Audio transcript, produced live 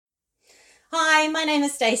Hi, my name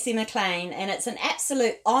is Stacey McLean, and it's an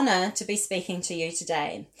absolute honour to be speaking to you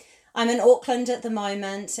today. I'm in Auckland at the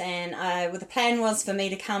moment, and the plan was for me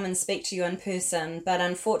to come and speak to you in person, but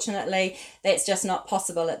unfortunately that's just not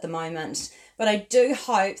possible at the moment. But I do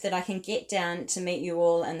hope that I can get down to meet you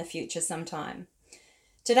all in the future sometime.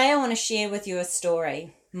 Today I want to share with you a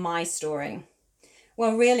story, my story.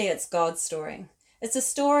 Well, really it's God's story. It's a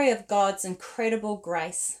story of God's incredible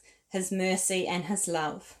grace, His mercy and His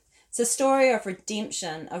love. It's a story of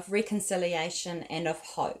redemption, of reconciliation and of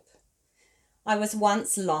hope. I was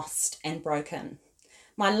once lost and broken.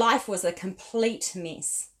 My life was a complete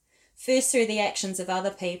mess. First through the actions of other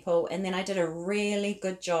people, and then I did a really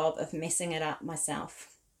good job of messing it up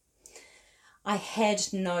myself. I had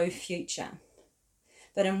no future.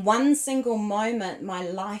 But in one single moment, my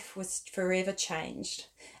life was forever changed.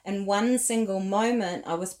 In one single moment,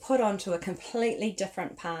 I was put onto a completely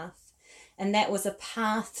different path. And that was a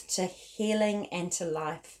path to healing and to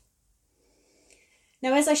life.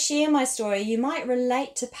 Now, as I share my story, you might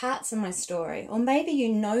relate to parts of my story, or maybe you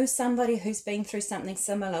know somebody who's been through something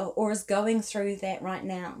similar or is going through that right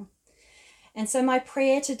now. And so my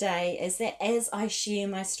prayer today is that as I share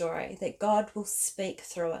my story, that God will speak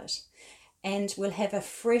through it and we'll have a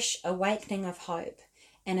fresh awakening of hope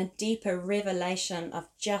and a deeper revelation of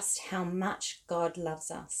just how much God loves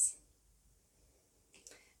us.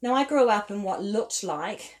 Now, I grew up in what looked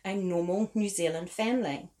like a normal New Zealand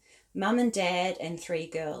family. Mum and dad and 3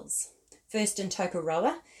 girls, first in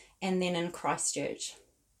Tokoroa and then in Christchurch.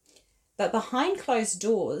 But behind closed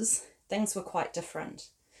doors, things were quite different.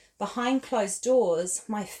 Behind closed doors,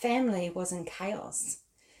 my family was in chaos.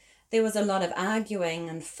 There was a lot of arguing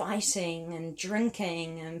and fighting and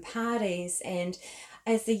drinking and parties, and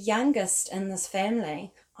as the youngest in this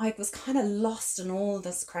family, I was kind of lost in all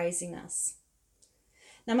this craziness.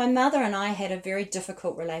 Now, my mother and I had a very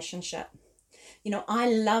difficult relationship. You know, I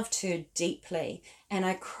loved her deeply and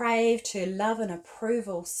I craved her love and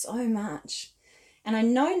approval so much. And I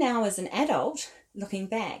know now as an adult, looking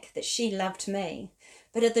back, that she loved me.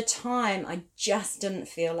 But at the time, I just didn't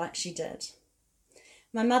feel like she did.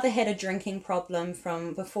 My mother had a drinking problem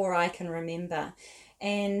from before I can remember.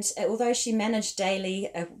 And although she managed daily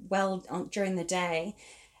well during the day,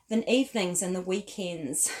 the evenings and the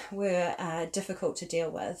weekends were difficult to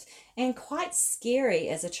deal with and quite scary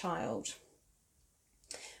as a child.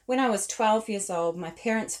 When I was 12 years old, my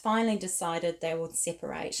parents finally decided they would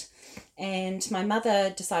separate, and my mother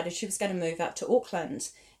decided she was going to move up to Auckland,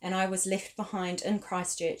 and I was left behind in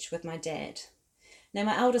Christchurch with my dad. Now,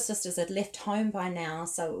 my elder sisters had left home by now,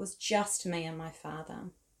 so it was just me and my father.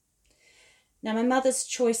 Now, my mother's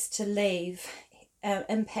choice to leave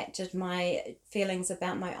impacted my feelings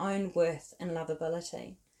about my own worth and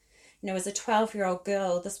lovability. You know, as a 12-year-old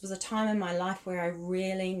girl, this was a time in my life where I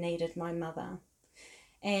really needed my mother.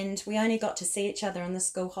 And we only got to see each other on the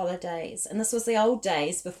school holidays. And this was the old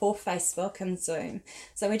days before Facebook and Zoom.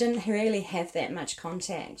 So we didn't really have that much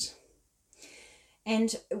contact.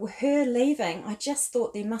 And her leaving, I just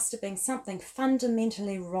thought there must have been something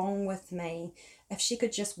fundamentally wrong with me if she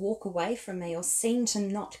could just walk away from me or seem to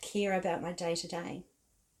not care about my day-to-day.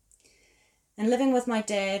 And living with my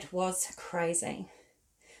dad was crazy.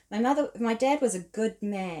 My dad was a good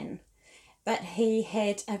man, but he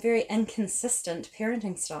had a very inconsistent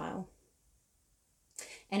parenting style.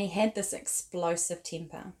 And he had this explosive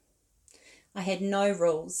temper. I had no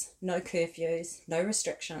rules, no curfews, no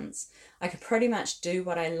restrictions. I could pretty much do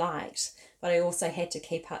what I liked, but I also had to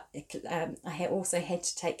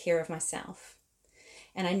take care of myself.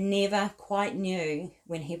 And I never quite knew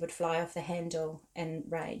when he would fly off the handle in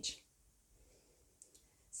rage.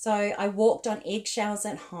 So I walked on eggshells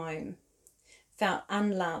at home, felt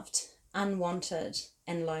unloved, unwanted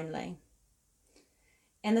and lonely.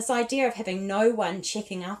 And this idea of having no one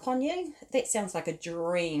checking up on you, that sounds like a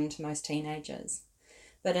dream to most teenagers.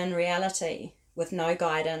 But in reality, with no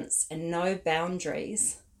guidance and no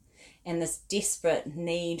boundaries, and this desperate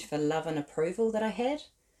need for love and approval that I had,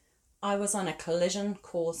 I was on a collision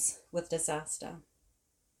course with disaster.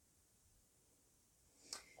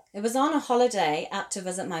 It was on a holiday up to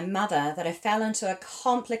visit my mother that I fell into a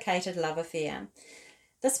complicated love affair.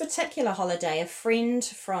 This particular holiday, a friend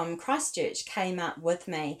from Christchurch came up with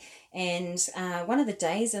me, and one of the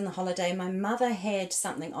days in the holiday, my mother had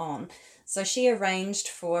something on. So she arranged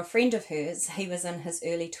for a friend of hers, he was in his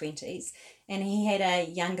early 20s, and he had a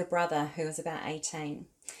younger brother who was about 18,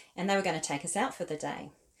 and they were going to take us out for the day.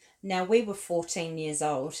 Now, we were 14 years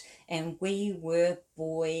old, and we were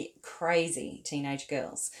boy crazy teenage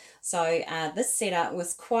girls. So this setup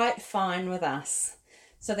was quite fine with us.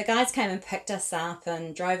 So the guys came and picked us up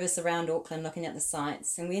and drove us around Auckland looking at the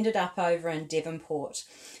sights, and we ended up over in Devonport.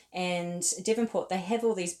 And Devonport, they have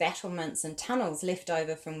all these battlements and tunnels left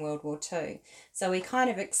over from World War II. So we kind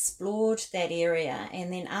of explored that area,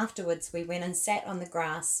 and then afterwards we went and sat on the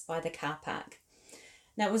grass by the car park.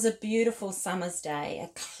 Now it was a beautiful summer's day,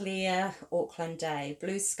 a clear Auckland day,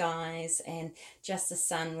 blue skies, and just the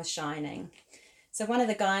sun was shining. So one of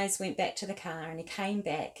the guys went back to the car and he came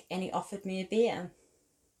back and he offered me a beer.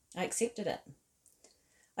 I accepted it.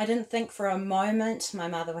 I didn't think for a moment my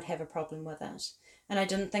mother would have a problem with it, and I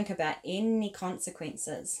didn't think about any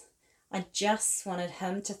consequences. I just wanted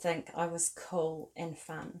him to think I was cool and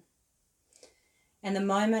fun. And the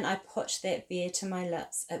moment I put that beer to my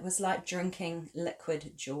lips, it was like drinking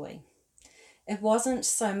liquid joy. It wasn't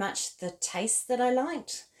so much the taste that I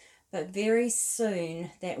liked, but very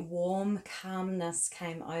soon that warm calmness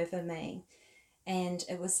came over me. And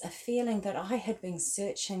it was a feeling that I had been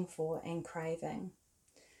searching for and craving.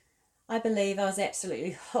 I believe I was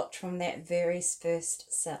absolutely hooked from that very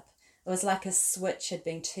first sip. It was like a switch had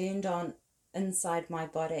been turned on inside my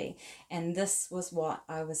body, and this was what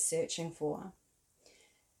I was searching for.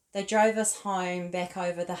 They drove us home back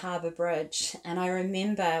over the harbour bridge, and I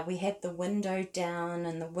remember we had the window down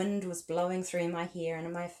and the wind was blowing through my hair and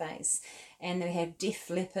in my face, and we had Def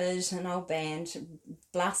Leppard, an old band,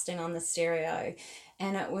 blasting on the stereo,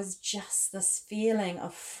 and it was just this feeling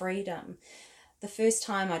of freedom. The first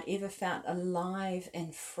time I'd ever felt alive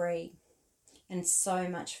and free, and so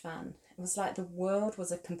much fun. It was like the world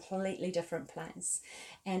was a completely different place,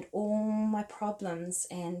 and all my problems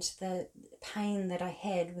and the pain that I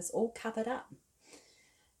had was all covered up.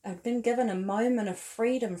 I'd been given a moment of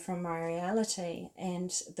freedom from my reality,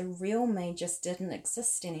 and the real me just didn't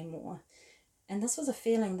exist anymore. And this was a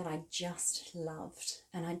feeling that I just loved,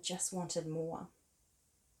 and I just wanted more.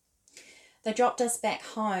 They dropped us back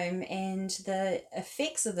home, and the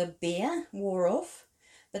effects of the beer wore off.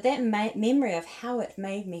 But that memory of how it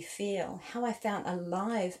made me feel, how I felt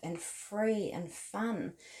alive and free and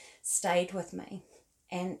fun, stayed with me.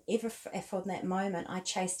 And ever from that moment, I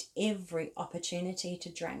chased every opportunity to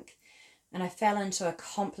drink. And I fell into a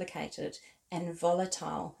complicated and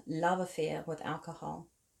volatile love affair with alcohol.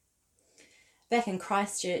 Back in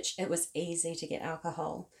Christchurch, it was easy to get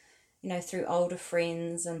alcohol, through older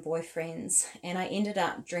friends and boyfriends, and I ended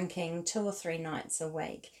up drinking 2 or 3 nights a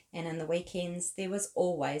week, and in the weekends there was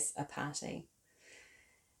always a party.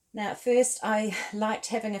 Now at first I liked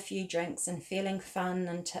having a few drinks and feeling fun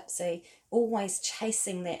and tipsy, always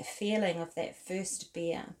chasing that feeling of that first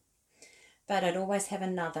beer, but I'd always have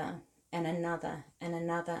another and another and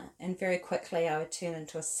another, and very quickly I would turn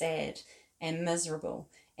into a sad and miserable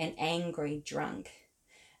and angry drunk.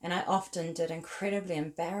 And I often did incredibly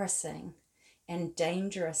embarrassing and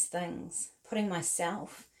dangerous things, putting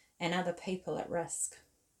myself and other people at risk.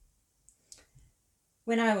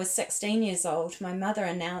 When I was 16 years old, my mother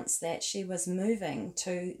announced that she was moving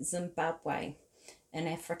to Zimbabwe in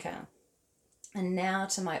Africa. And now,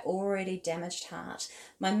 to my already damaged heart,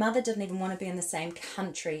 my mother didn't even want to be in the same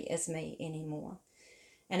country as me anymore.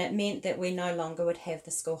 And it meant that we no longer would have the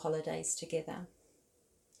school holidays together.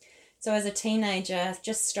 So as a teenager,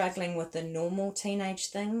 just struggling with the normal teenage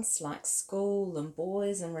things like school and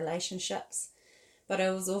boys and relationships, but I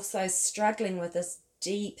was also struggling with this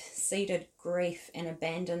deep-seated grief and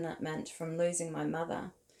abandonment from losing my mother,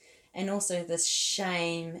 and also this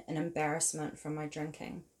shame and embarrassment from my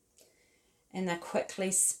drinking. And I quickly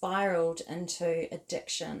spiraled into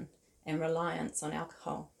addiction and reliance on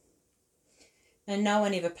alcohol. Now, no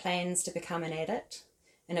one ever plans to become an addict.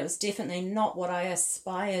 And it was definitely not what I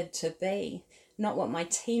aspired to be, not what my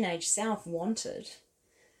teenage self wanted.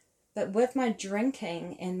 But with my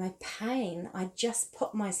drinking and my pain, I just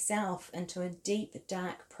put myself into a deep,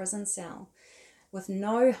 dark prison cell with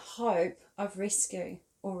no hope of rescue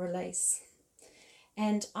or release.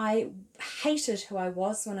 And I hated who I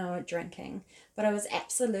was when I was drinking, but I was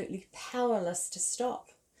absolutely powerless to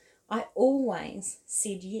stop. I always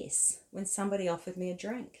said yes when somebody offered me a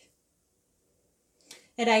drink.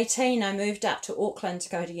 At 18, I moved up to Auckland to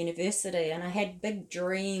go to university, and I had big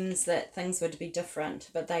dreams that things would be different,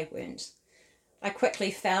 but they weren't. I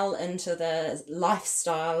quickly fell into the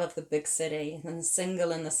lifestyle of the big city and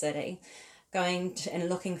single in the city, going and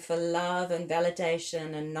looking for love and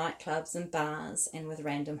validation in nightclubs and bars and with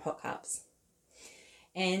random hookups.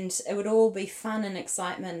 And it would all be fun and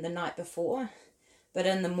excitement the night before, but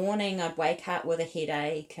in the morning I'd wake up with a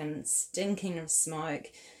headache and stinking of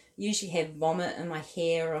smoke, usually have vomit in my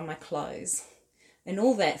hair or my clothes. And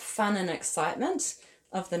all that fun and excitement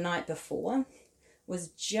of the night before was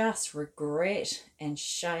just regret and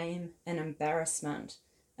shame and embarrassment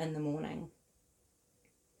in the morning.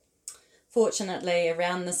 Fortunately,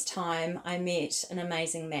 around this time, I met an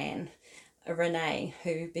amazing man, Renee,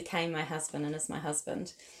 who became my husband and is my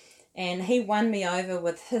husband. And he won me over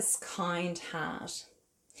with his kind heart.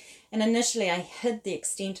 And initially I hid the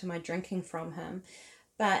extent of my drinking from him.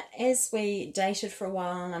 But as we dated for a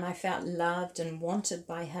while and I felt loved and wanted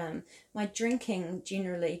by him, my drinking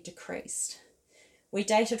generally decreased. We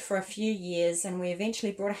dated for a few years and we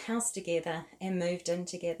eventually bought a house together and moved in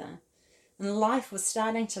together. And life was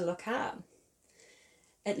starting to look up.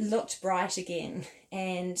 It looked bright again,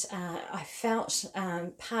 and I felt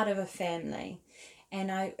part of a family, and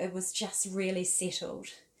it was just really settled.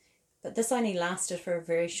 But this only lasted for a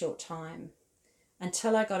very short time,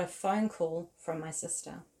 until I got a phone call from my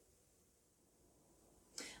sister.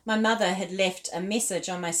 My mother had left a message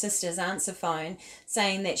on my sister's answer phone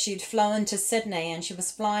saying that she'd flown to Sydney and she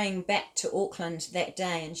was flying back to Auckland that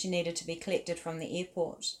day and she needed to be collected from the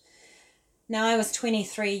airport. Now, I was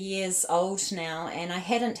 23 years old now and I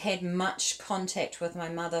hadn't had much contact with my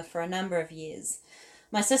mother for a number of years.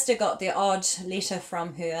 My sister got the odd letter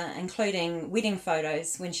from her, including wedding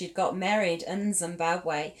photos when she'd got married in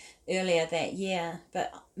Zimbabwe earlier that year,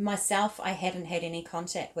 but myself, I hadn't had any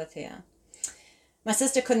contact with her. My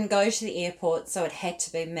sister couldn't go to the airport, so it had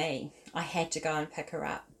to be me. I had to go and pick her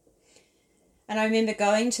up. And I remember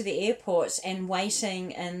going to the airport and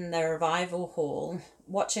waiting in the arrival hall,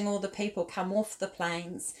 watching all the people come off the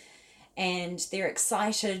planes and their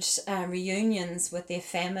excited reunions with their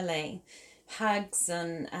family, hugs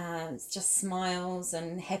and just smiles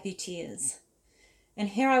and happy tears. And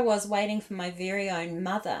here I was waiting for my very own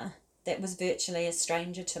mother that was virtually a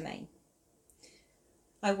stranger to me.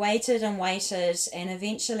 I waited and waited, and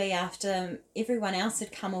eventually, after everyone else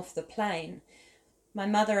had come off the plane, my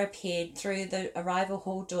mother appeared through the arrival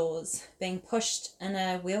hall doors, being pushed in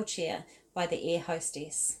a wheelchair by the air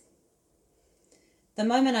hostess. The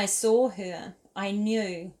moment I saw her, I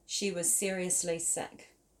knew she was seriously sick.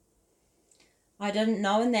 I didn't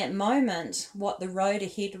know in that moment what the road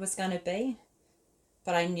ahead was going to be,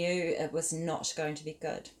 but I knew it was not going to be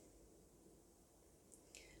good.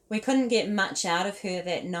 We couldn't get much out of her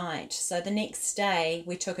that night, so the next day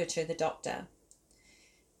we took her to the doctor.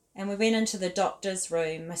 And we went into the doctor's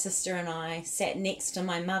room. My sister and I sat next to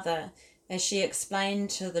my mother as she explained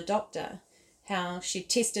to the doctor how she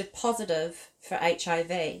tested positive for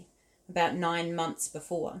HIV about 9 months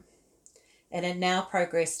before and had now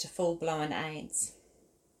progressed to full-blown AIDS.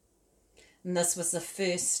 And this was the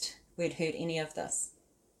first we'd heard any of this.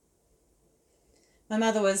 My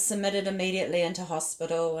mother was submitted immediately into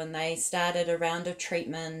hospital and they started a round of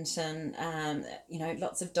treatment and,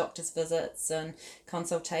 lots of doctor's visits and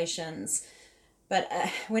consultations. But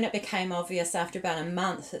when it became obvious after about a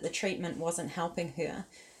month that the treatment wasn't helping her,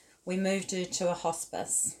 we moved her to a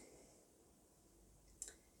hospice.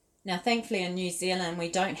 Now, thankfully in New Zealand, we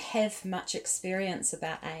don't have much experience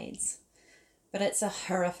about AIDS, but it's a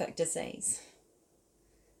horrific disease.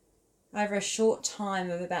 Over a short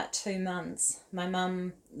time of about 2 months, my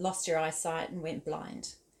mum lost her eyesight and went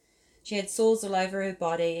blind. She had sores all over her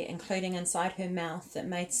body, including inside her mouth, that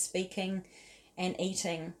made speaking and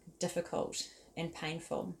eating difficult and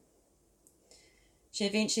painful. She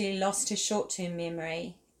eventually lost her short-term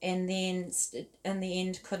memory and then, in the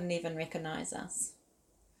end, couldn't even recognise us.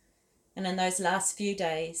 And in those last few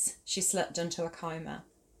days, she slipped into a coma.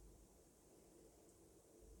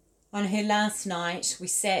 On her last night, we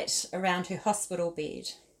sat around her hospital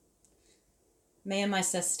bed, me and my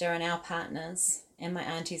sister and our partners and my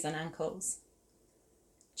aunties and uncles,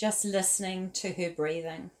 just listening to her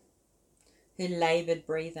breathing, her laboured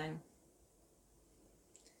breathing.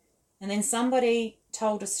 And then somebody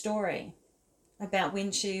told a story about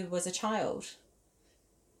when she was a child.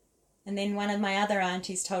 And then one of my other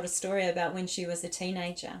aunties told a story about when she was a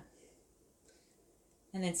teenager.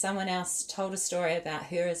 And then someone else told a story about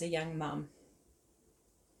her as a young mum.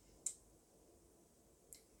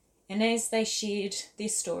 And as they shared their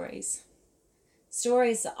stories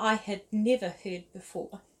that I had never heard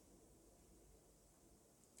before,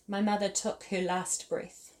 my mother took her last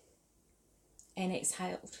breath and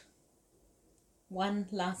exhaled one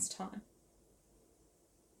last time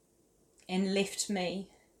and left me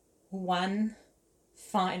one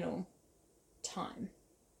final time.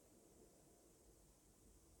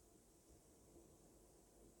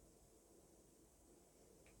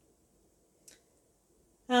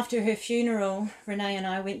 After her funeral, Renee and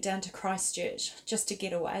I went down to Christchurch just to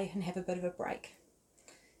get away and have a bit of a break.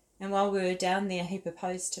 And while we were down there, he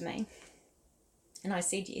proposed to me. And I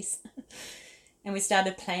said yes. And we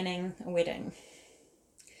started planning a wedding.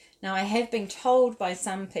 Now, I have been told by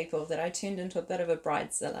some people that I turned into a bit of a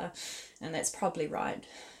bridezilla, and that's probably right,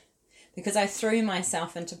 because I threw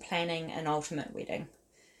myself into planning an ultimate wedding,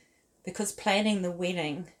 because planning the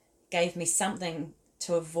wedding gave me something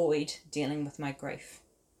to avoid dealing with my grief.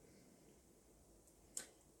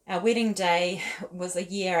 Our wedding day was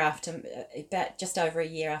about just over a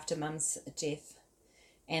year after Mum's death,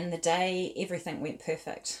 and the day everything went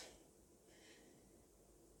perfect.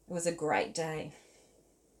 It was a great day.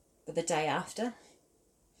 But the day after,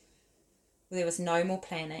 there was no more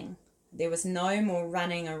planning. There was no more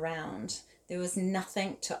running around. There was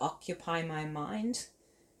nothing to occupy my mind.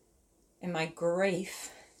 And my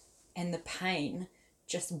grief and the pain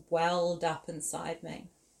just welled up inside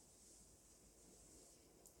me.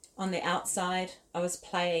 On the outside, I was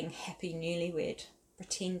playing happy newlywed,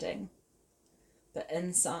 pretending. But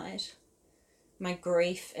inside, my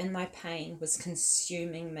grief and my pain was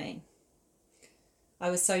consuming me. I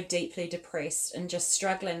was so deeply depressed and just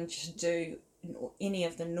struggling to do any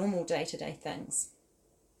of the normal day-to-day things.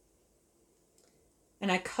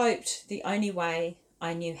 And I coped the only way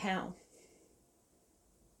I knew how.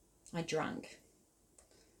 I drank.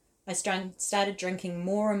 I started drinking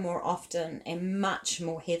more and more often and much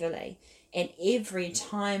more heavily. And every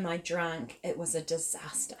time I drank, it was a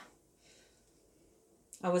disaster.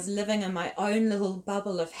 I was living in my own little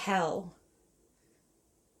bubble of hell,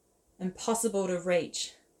 impossible to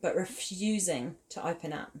reach, but refusing to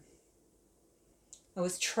open up. I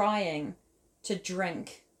was trying to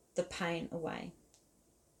drink the pain away.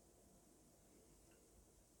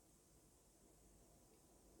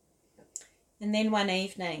 And then one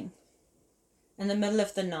evening, in the middle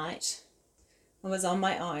of the night, I was on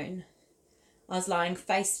my own. I was lying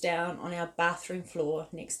face down on our bathroom floor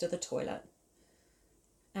next to the toilet,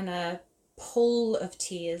 in a pool of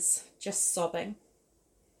tears, just sobbing.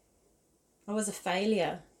 I was a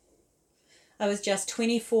failure. I was just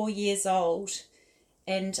 24 years old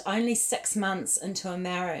and only 6 months into a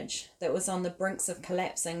marriage that was on the brinks of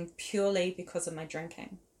collapsing purely because of my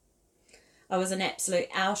drinking. I was an absolute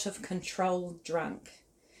out of control drunk,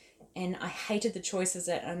 and I hated the choices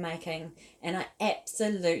that I'm making, and I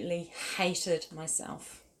absolutely hated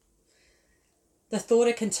myself. The thought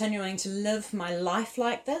of continuing to live my life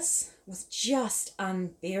like this was just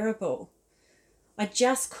unbearable. I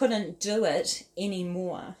just couldn't do it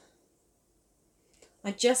anymore.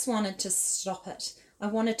 I just wanted to stop it. I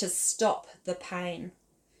wanted to stop the pain.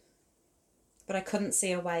 But I couldn't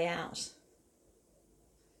see a way out.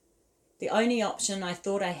 The only option I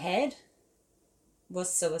thought I had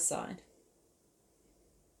was suicide.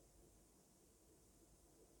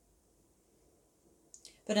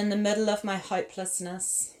 But in the middle of my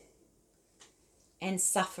hopelessness and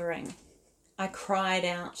suffering, I cried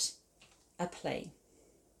out a plea.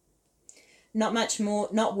 Not much more,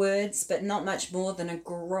 not words, but not much more than a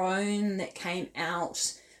groan that came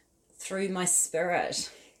out through my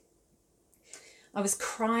spirit. I was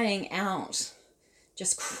crying out,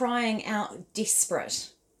 just crying out, desperate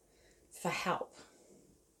for help.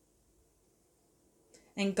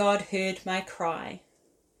 And God heard my cry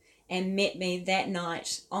and met me that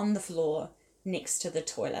night on the floor next to the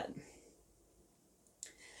toilet.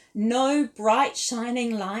 No bright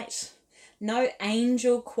shining light, no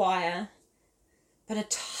angel choir, but a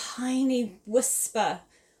tiny whisper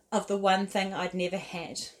of the one thing I'd never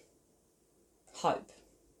had, hope,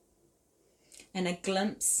 and a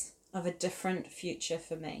glimpse of a different future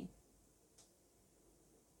for me.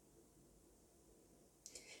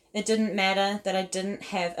 It didn't matter that I didn't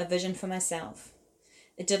have a vision for myself.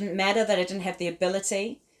 It didn't matter that I didn't have the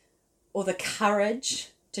ability or the courage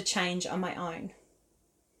to change on my own.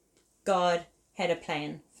 God had a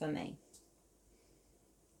plan for me.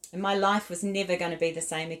 And my life was never going to be the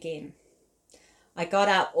same again. I got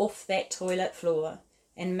up off that toilet floor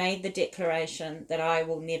and made the declaration that I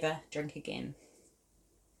will never drink again.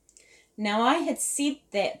 Now, I had said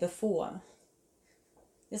that before.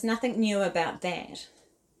 There's nothing new about that.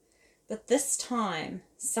 But this time,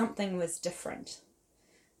 something was different.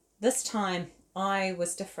 This time, I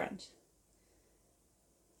was different.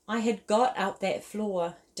 I had got up that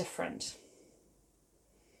floor different.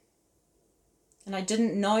 And I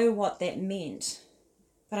didn't know what that meant,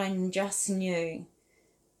 but I just knew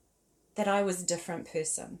that I was a different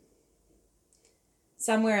person.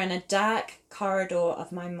 Somewhere in a dark corridor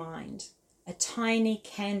of my mind, a tiny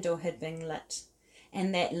candle had been lit,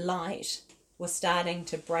 and that light was starting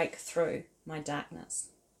to break through my darkness.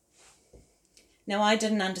 Now, I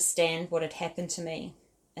didn't understand what had happened to me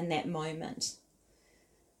in that moment,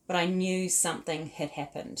 but I knew something had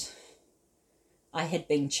happened. I had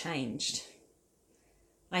been changed.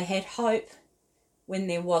 I had hope when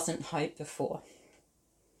there wasn't hope before.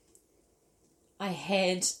 I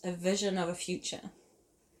had a vision of a future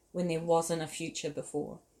when there wasn't a future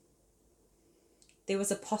before. There was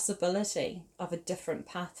a possibility of a different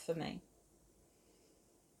path for me.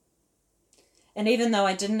 And even though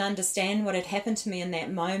I didn't understand what had happened to me in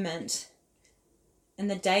that moment, in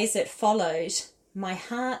the days that followed, my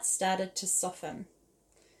heart started to soften.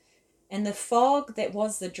 And the fog that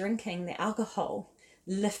was the drinking, the alcohol,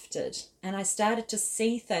 lifted. And I started to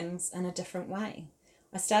see things in a different way.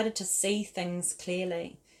 I started to see things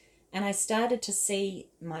clearly. And I started to see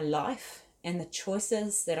my life and the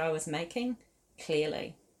choices that I was making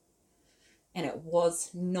clearly. And it was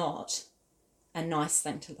not a nice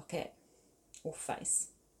thing to look at or face.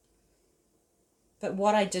 But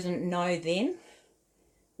what I didn't know then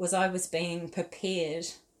was I was being prepared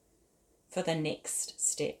for the next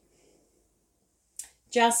step.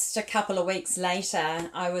 Just a couple of weeks later,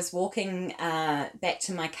 I was walking back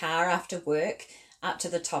to my car after work up to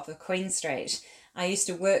the top of Queen Street. I used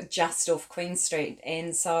to work just off Queen Street,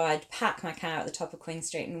 and so I'd park my car at the top of Queen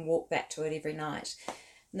Street and walk back to it every night.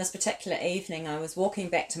 And this particular evening, I was walking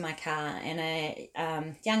back to my car, and a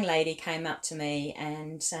young lady came up to me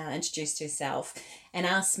and introduced herself and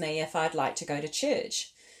asked me if I'd like to go to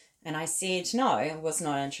church. And I said no, I was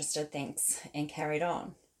not interested, thanks, and carried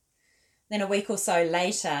on. Then a week or so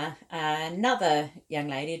later, another young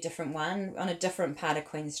lady, a different one, on a different part of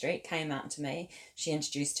Queen Street, came up to me. She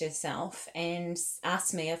introduced herself and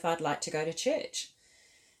asked me if I'd like to go to church.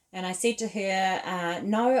 And I said to her,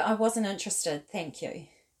 no, I wasn't interested, thank you,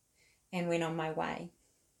 and went on my way.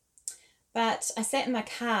 But I sat in my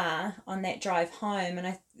car on that drive home,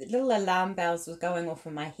 and little alarm bells were going off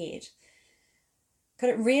in my head. Could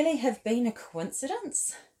it really have been a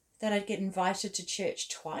coincidence that I'd get invited to church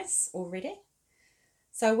twice already?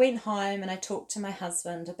 So I went home and I talked to my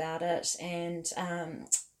husband about it, and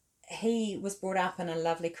he was brought up in a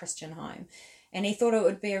lovely Christian home, and he thought it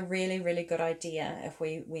would be a really, really good idea if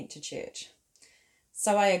we went to church.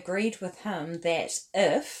 So I agreed with him that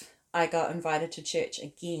if I got invited to church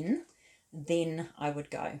again, then I would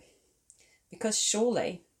go, because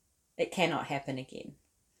surely it cannot happen again.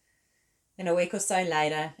 And a week or so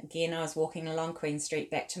later, again, I was walking along Queen Street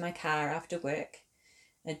back to my car after work.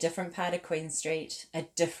 A different part of Queen Street, a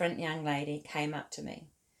different young lady came up to me.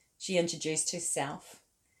 She introduced herself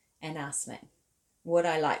and asked me, would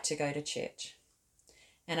I like to go to church?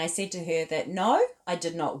 And I said to her that no, I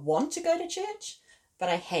did not want to go to church, but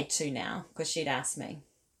I had to now because she'd asked me.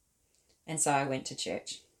 And so I went to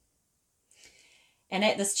church. And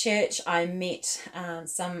at this church, I met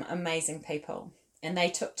some amazing people. And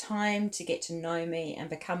they took time to get to know me and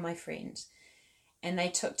become my friend. And they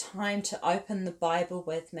took time to open the Bible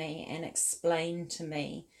with me and explain to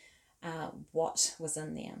me what was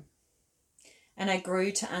in there. And I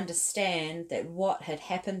grew to understand that what had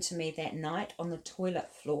happened to me that night on the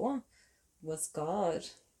toilet floor was God,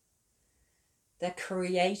 the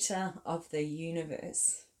creator of the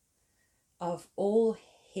universe, of all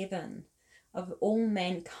heaven, of all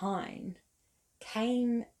mankind,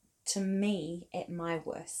 came to me at my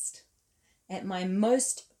worst, at my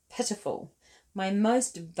most pitiful, my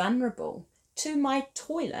most vulnerable, to my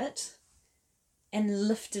toilet, and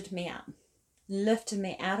lifted me up, lifted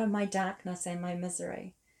me out of my darkness and my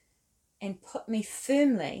misery, and put me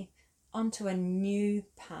firmly onto a new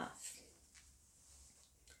path.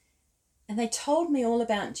 And they told me all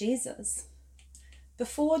about Jesus.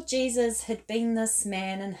 Before Jesus had been this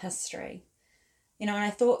man in history, and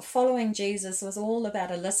I thought following Jesus was all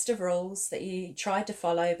about a list of rules that you tried to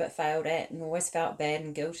follow but failed at and always felt bad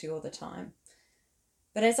and guilty all the time.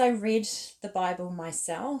 But as I read the Bible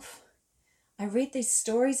myself, I read these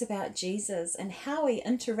stories about Jesus and how he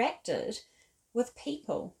interacted with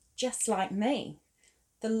people just like me,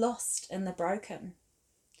 the lost and the broken.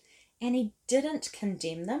 And he didn't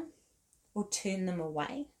condemn them or turn them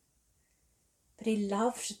away, but he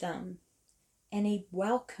loved them and he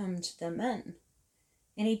welcomed them in.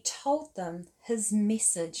 And he told them his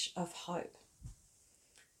message of hope.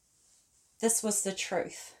 This was the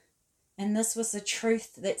truth. And this was the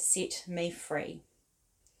truth that set me free.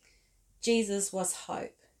 Jesus was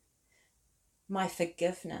hope, my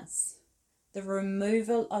forgiveness, the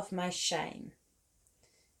removal of my shame.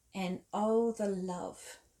 And oh, the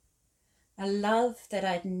love. A love that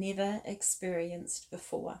I'd never experienced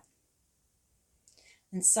before.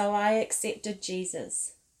 And so I accepted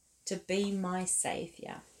Jesus to be my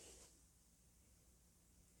saviour.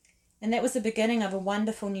 And that was the beginning of a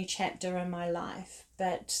wonderful new chapter in my life,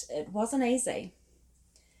 but it wasn't easy.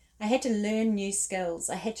 I had to learn new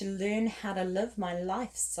skills. I had to learn how to live my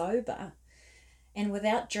life sober. And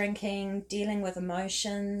without drinking, dealing with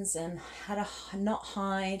emotions and how to not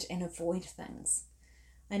hide and avoid things.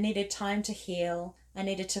 I needed time to heal. I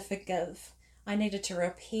needed to forgive. I needed to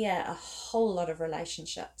repair a whole lot of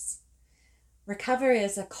relationships. Recovery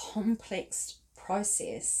is a complex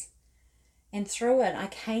process. And through it, I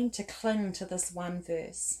came to cling to this one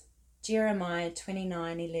verse, Jeremiah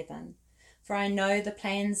 29:11. For I know the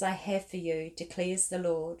plans I have for you, declares the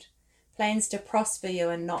Lord. Plans to prosper you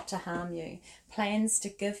and not to harm you. Plans to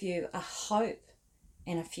give you a hope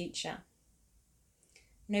and a future.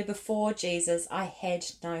 You know, before Jesus, I had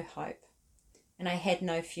no hope and I had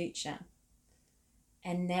no future.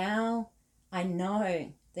 And now I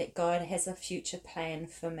know that God has a future plan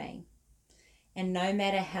for me. And no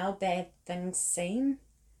matter how bad things seem,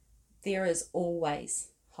 there is always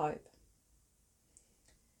hope.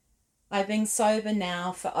 I've been sober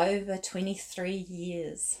now for over 23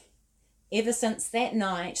 years, ever since that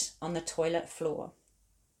night on the toilet floor.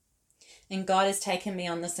 And God has taken me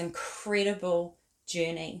on this incredible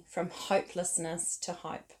journey from hopelessness to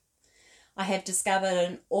hope. I have discovered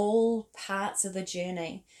in all parts of the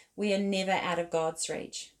journey, we are never out of God's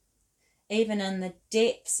reach. Even in the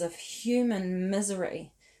depths of human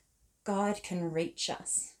misery, God can reach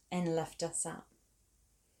us and lift us up.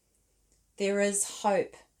 There is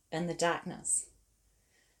hope in the darkness.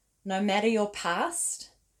 No matter your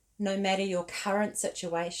past, no matter your current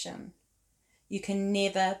situation, you can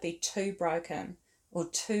never be too broken or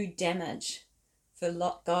too damaged for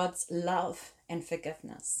God's love and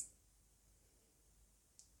forgiveness.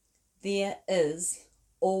 There is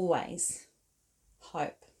always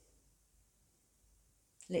hope.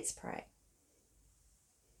 Let's pray.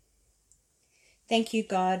 Thank you,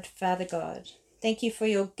 God, Father God. Thank you for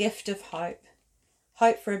your gift of hope.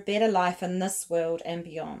 Hope for a better life in this world and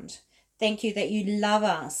beyond. Thank you that you love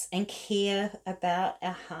us and care about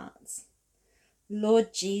our hearts.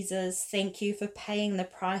 Lord Jesus, thank you for paying the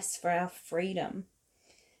price for our freedom,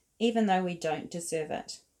 even though we don't deserve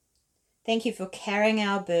it. Thank you for carrying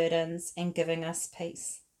our burdens and giving us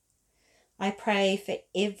peace. I pray for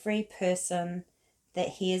every person that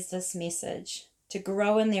hears this message to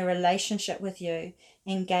grow in their relationship with you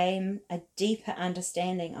and gain a deeper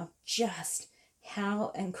understanding of just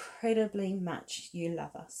how incredibly much you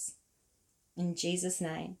love us. In Jesus'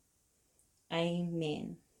 name,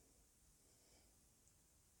 amen.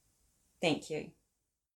 Thank you.